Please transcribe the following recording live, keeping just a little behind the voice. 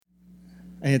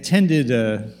I attended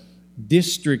a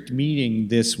district meeting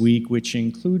this week, which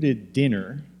included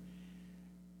dinner,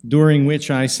 during which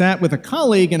I sat with a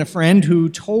colleague and a friend who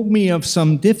told me of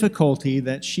some difficulty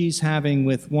that she's having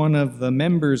with one of the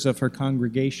members of her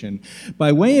congregation.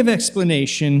 By way of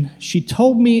explanation, she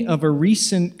told me of a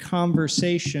recent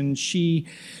conversation she'd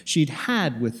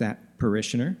had with that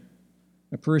parishioner,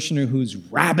 a parishioner who's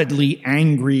rabidly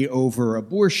angry over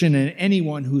abortion and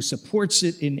anyone who supports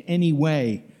it in any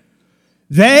way.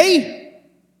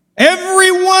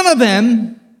 Every one of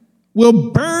them,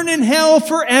 will burn in hell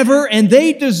forever, and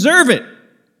they deserve it,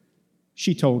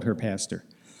 she told her pastor.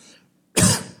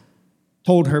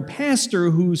 Told her pastor,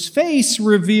 whose face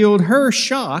revealed her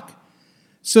shock,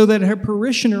 so that her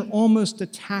parishioner almost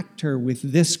attacked her with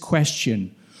this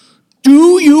question: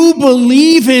 "Do you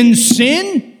believe in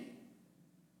sin?"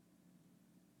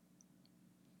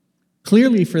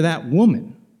 Clearly, for that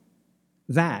woman,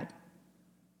 that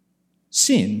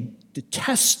sin,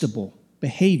 detestable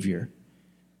behavior,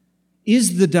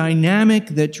 is the dynamic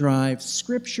that drives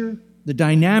Scripture, the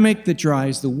dynamic that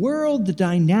drives the world, the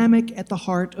dynamic at the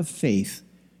heart of faith.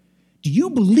 "Do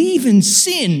you believe in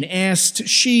sin?" asked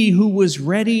she who was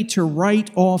ready to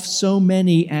write off so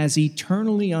many as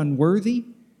eternally unworthy,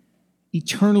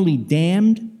 eternally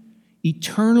damned,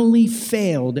 eternally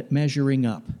failed at measuring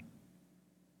up.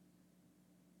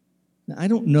 Now, I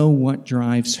don't know what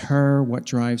drives her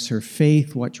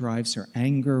faith, what drives her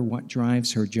anger, what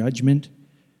drives her judgment.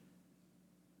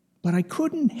 But I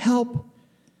couldn't help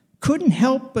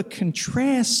but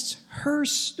contrast her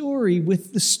story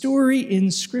with the story in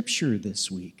Scripture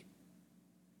this week.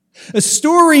 A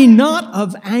story not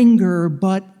of anger,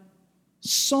 but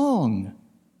song.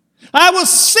 "I will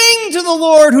sing to the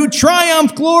Lord who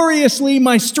triumphed gloriously,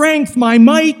 my strength, my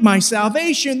might, my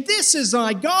salvation. This is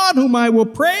my God whom I will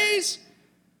praise."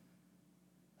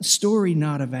 A story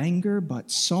not of anger,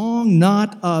 but song,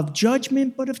 not of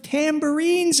judgment, but of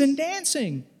tambourines and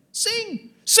dancing.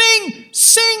 Sing, sing,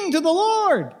 sing to the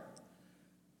Lord.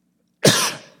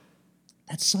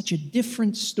 That's such a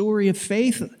different story of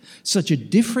faith, such a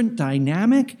different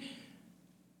dynamic,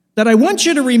 that I want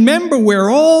you to remember where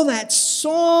all that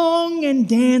song and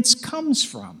dance comes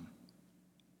from.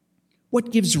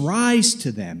 What gives rise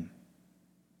to them?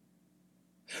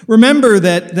 Remember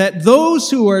that those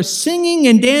who are singing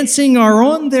and dancing are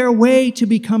on their way to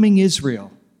becoming Israel,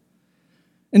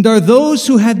 and are those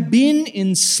who have been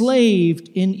enslaved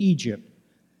in Egypt.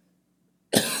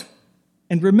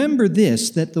 And remember this,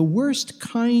 that the worst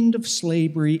kind of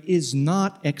slavery is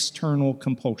not external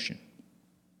compulsion,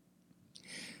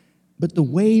 but the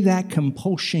way that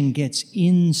compulsion gets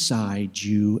inside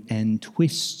you and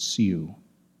twists you.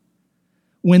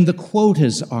 When the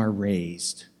quotas are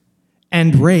raised,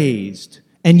 and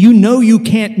you know you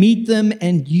can't meet them,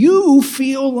 and you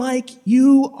feel like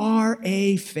you are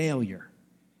a failure.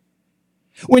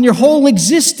 When your whole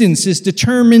existence is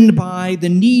determined by the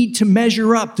need to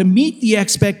measure up, to meet the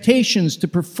expectations, to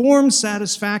perform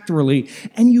satisfactorily,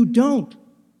 and you don't,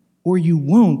 or you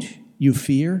won't, you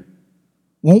fear.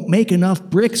 Won't make enough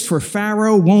bricks for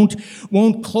Pharaoh,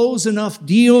 won't close enough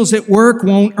deals at work,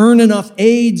 won't earn enough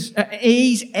A's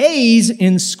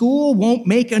in school, won't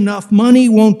make enough money,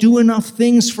 won't do enough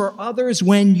things for others.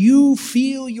 When you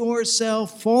feel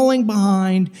yourself falling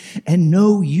behind and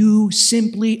know you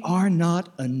simply are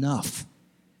not enough,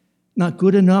 not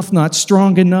good enough, not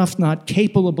strong enough, not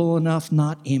capable enough,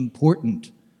 not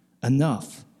important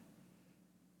enough.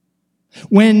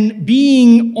 When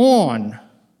being on,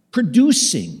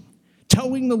 producing,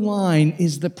 towing the line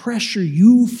is the pressure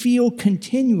you feel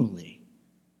continually.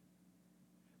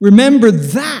 Remember,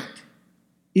 that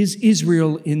is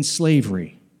Israel in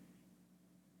slavery.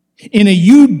 In a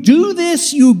you do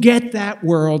this, you get that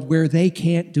world where they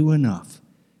can't do enough.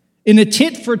 In a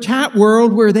tit-for-tat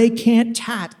world where they can't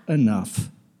tat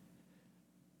enough.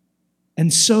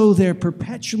 And so they're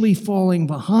perpetually falling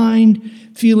behind,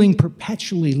 feeling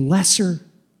perpetually lesser,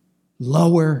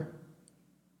 lower,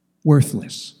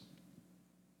 worthless.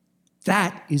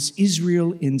 That is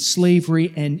Israel in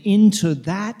slavery, and into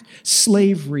that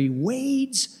slavery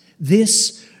wades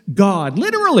this God,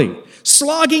 literally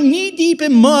slogging knee-deep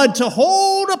in mud to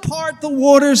hold apart the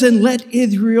waters and let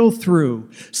Israel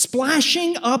through,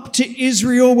 splashing up to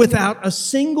Israel without a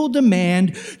single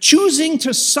demand, choosing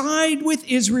to side with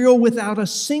Israel without a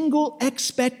single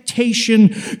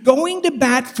expectation, going to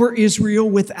bat for Israel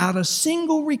without a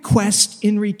single request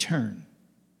in return.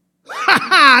 Ha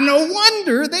ha! No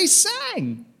wonder they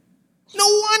sang.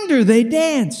 No wonder they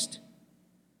danced.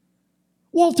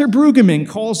 Walter Brueggemann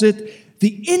calls it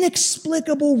the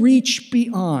inexplicable reach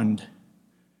beyond.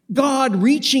 God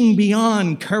reaching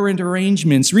beyond current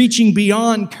arrangements, reaching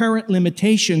beyond current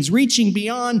limitations, reaching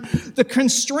beyond the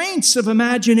constraints of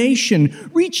imagination,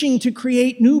 reaching to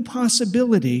create new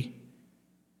possibility,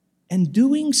 and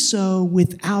doing so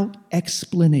without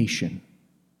explanation.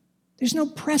 There's no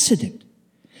precedent.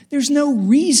 There's no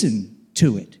reason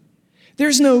to it.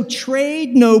 There's no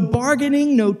trade, no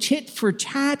bargaining, no tit for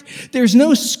tat. There's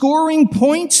no scoring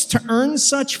points to earn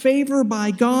such favor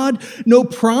by God, no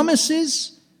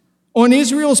promises on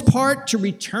Israel's part to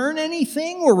return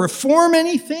anything or reform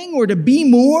anything or to be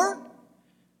more.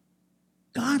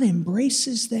 God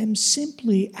embraces them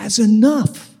simply as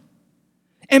enough,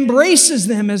 embraces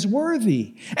them as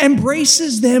worthy,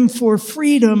 embraces them for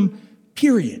freedom,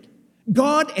 period.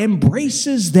 God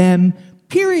embraces them,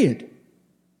 period.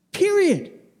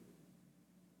 Period.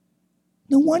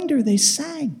 No wonder they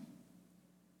sang.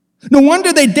 No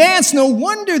wonder they danced. No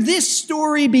wonder this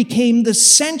story became the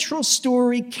central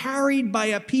story carried by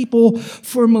a people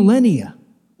for millennia.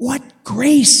 What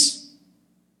grace!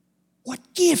 What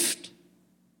gift!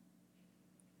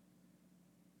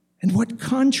 And what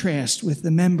contrast with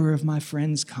the member of my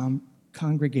friend's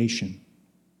congregation.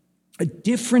 A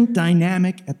different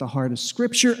dynamic at the heart of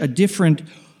Scripture, a different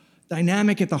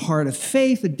dynamic at the heart of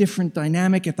faith, a different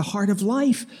dynamic at the heart of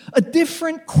life, a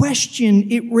different question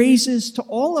it raises to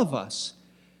all of us.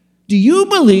 Do you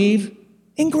believe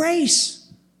in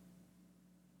grace?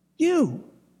 Do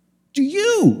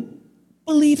you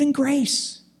believe in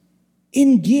grace?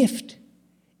 In gift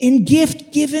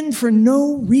given for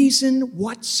no reason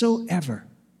whatsoever?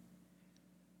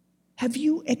 Have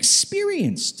you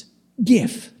experienced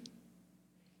gift?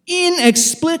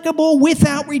 Inexplicable,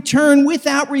 without return,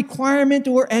 without requirement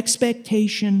or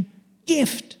expectation,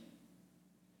 gift.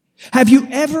 Have you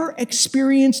ever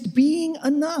experienced being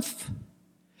enough?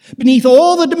 Beneath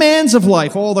all the demands of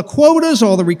life, all the quotas,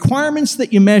 all the requirements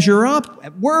that you measure up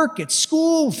at work, at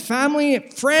school, family,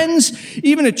 at friends,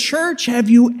 even at church, have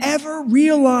you ever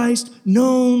realized,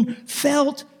 known,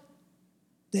 felt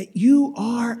that you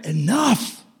are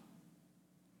enough?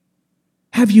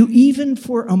 Have you even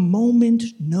for a moment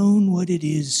known what it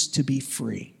is to be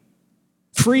free?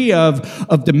 Free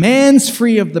of demands,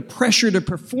 free of the pressure to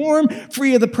perform,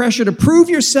 free of the pressure to prove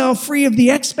yourself, free of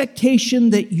the expectation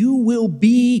that you will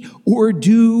be or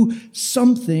do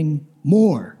something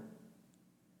more.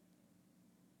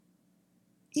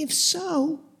 If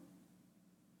so,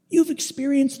 you've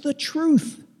experienced the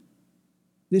truth.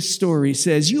 This story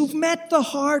says you've met the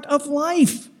heart of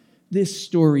life. This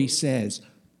story says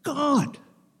God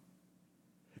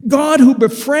who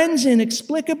befriends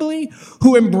inexplicably,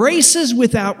 who embraces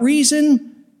without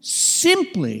reason,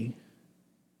 simply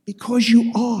because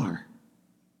you are,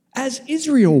 as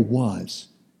Israel was,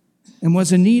 and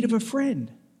was in need of a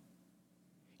friend.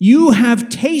 You have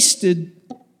tasted,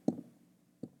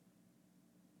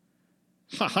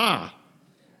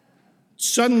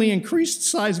 suddenly increased the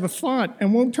size of a font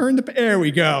and won't turn the, there we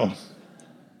go.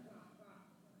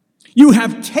 You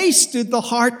have tasted the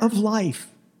heart of life.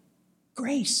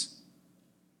 Grace.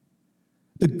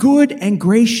 The good and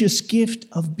gracious gift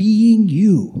of being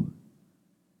you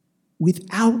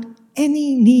without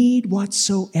any need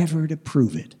whatsoever to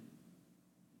prove it.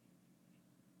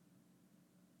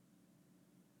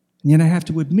 And yet I have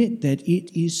to admit that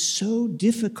it is so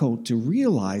difficult to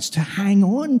realize, to hang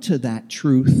on to that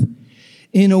truth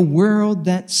in a world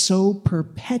that so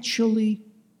perpetually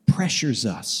pressures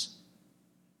us.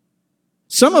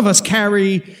 Some of us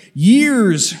carry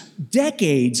years,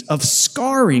 decades of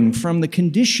scarring from the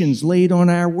conditions laid on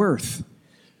our worth.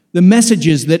 The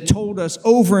messages that told us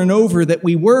over and over that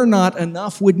we were not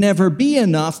enough, would never be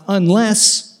enough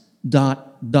unless ...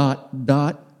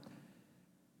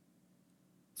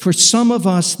 For some of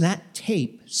us, that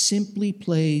tape simply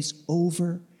plays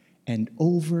over and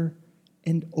over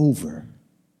and over.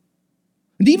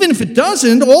 And even if it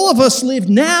doesn't, all of us live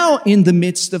now in the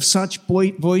midst of such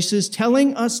voices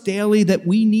telling us daily that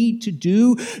we need to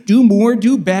do more,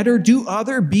 do better, do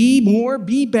other, be more,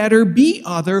 be better, be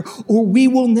other, or we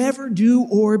will never do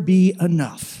or be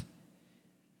enough.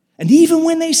 And even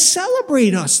when they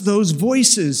celebrate us, those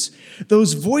voices,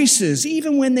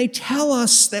 even when they tell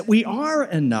us that we are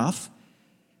enough,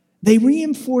 they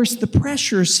reinforce the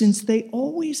pressure since they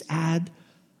always add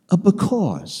a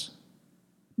because.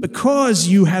 Because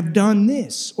you have done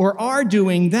this or are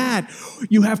doing that,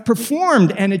 you have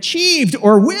performed and achieved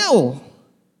or will.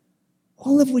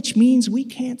 All of which means we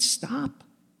can't stop,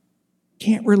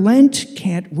 can't relent,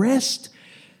 can't rest,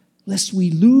 lest we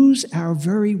lose our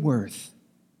very worth.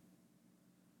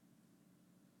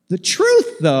 The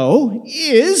truth, though,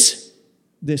 is,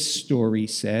 this story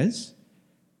says,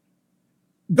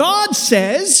 God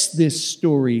says, this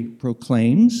story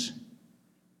proclaims,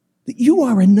 that you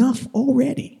are enough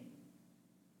already.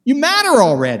 You matter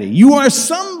already. You are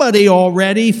somebody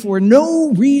already for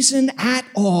no reason at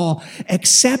all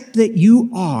except that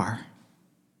you are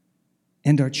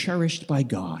and are cherished by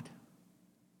God.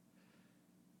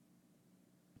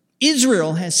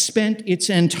 Israel has spent its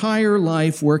entire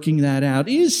life working that out.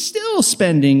 It is still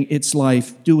spending its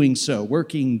life doing so,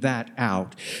 working that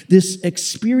out. This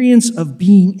experience of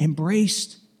being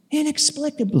embraced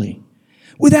inexplicably,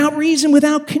 without reason,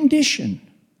 without condition.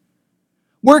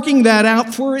 Working that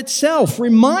out for itself,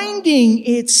 reminding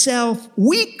itself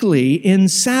weekly in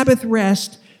Sabbath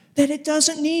rest that it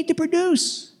doesn't need to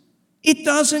produce. It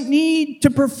doesn't need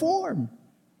to perform.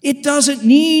 It doesn't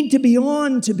need to be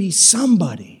on to be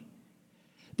somebody.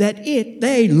 That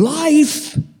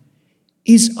life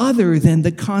is other than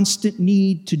the constant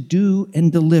need to do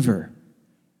and deliver,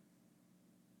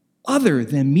 other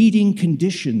than meeting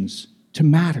conditions to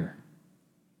matter.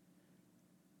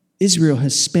 Israel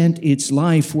has spent its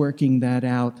life working that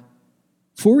out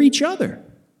for each other.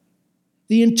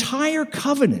 The entire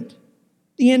covenant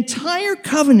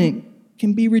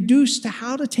can be reduced to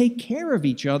how to take care of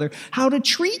each other, how to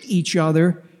treat each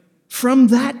other from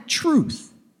that truth.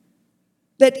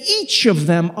 That each of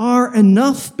them are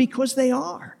enough because they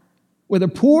are. Whether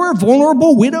poor,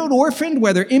 vulnerable, widowed, orphaned,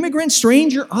 whether immigrant,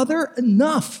 stranger, other,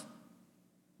 enough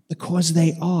because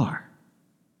they are.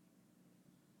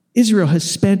 Israel has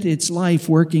spent its life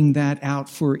working that out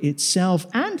for itself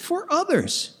and for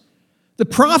others. The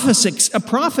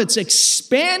prophets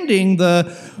expanding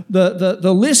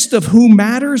the list of who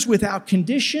matters without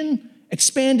condition,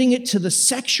 expanding it to the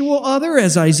sexual other,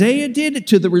 as Isaiah did,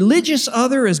 to the religious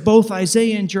other, as both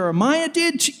Isaiah and Jeremiah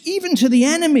did, even to the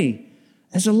enemy,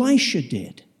 as Elisha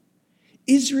did.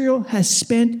 Israel has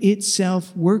spent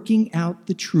itself working out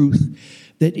the truth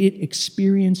that it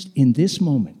experienced in this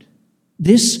moment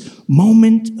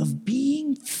of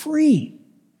being free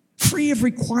of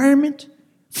requirement,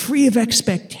 free of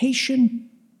expectation.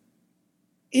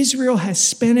 Israel has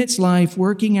spent its life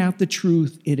working out the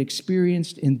truth it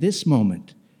experienced in this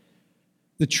moment.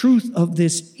 The truth of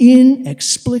this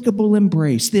inexplicable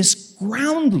embrace, this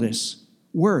groundless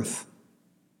worth,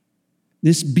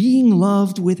 this being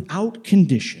loved without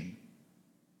condition,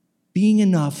 being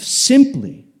enough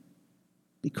simply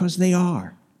because they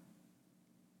are.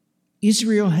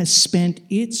 Israel has spent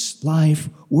its life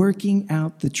working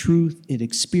out the truth it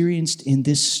experienced in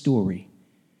this story.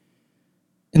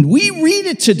 And we read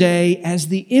it today as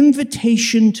the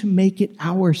invitation to make it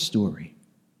our story,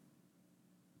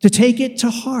 to take it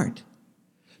to heart,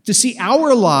 to see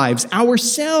our lives,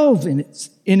 ourselves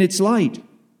in its light,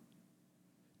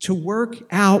 to work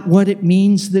out what it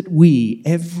means that we,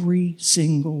 every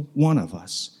single one of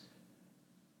us,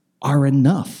 are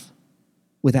enough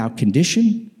without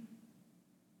condition,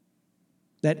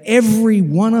 that every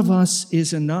one of us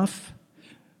is enough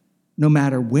no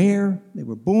matter where they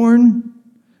were born,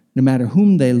 no matter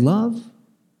whom they love,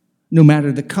 no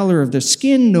matter the color of their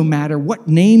skin, no matter what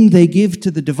name they give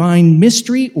to the divine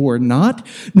mystery or not,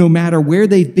 no matter where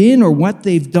they've been or what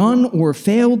they've done or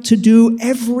failed to do,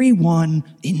 everyone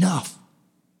enough,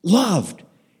 loved,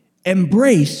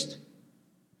 embraced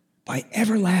by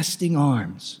everlasting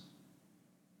arms.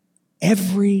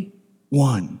 Every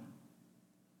one.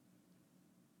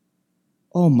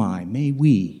 Oh my, may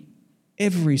we,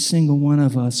 every single one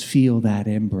of us, feel that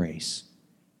embrace.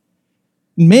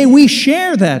 May we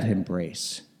share that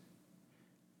embrace.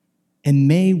 And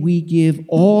may we give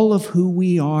all of who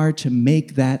we are to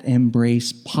make that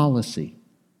embrace policy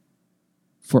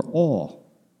for all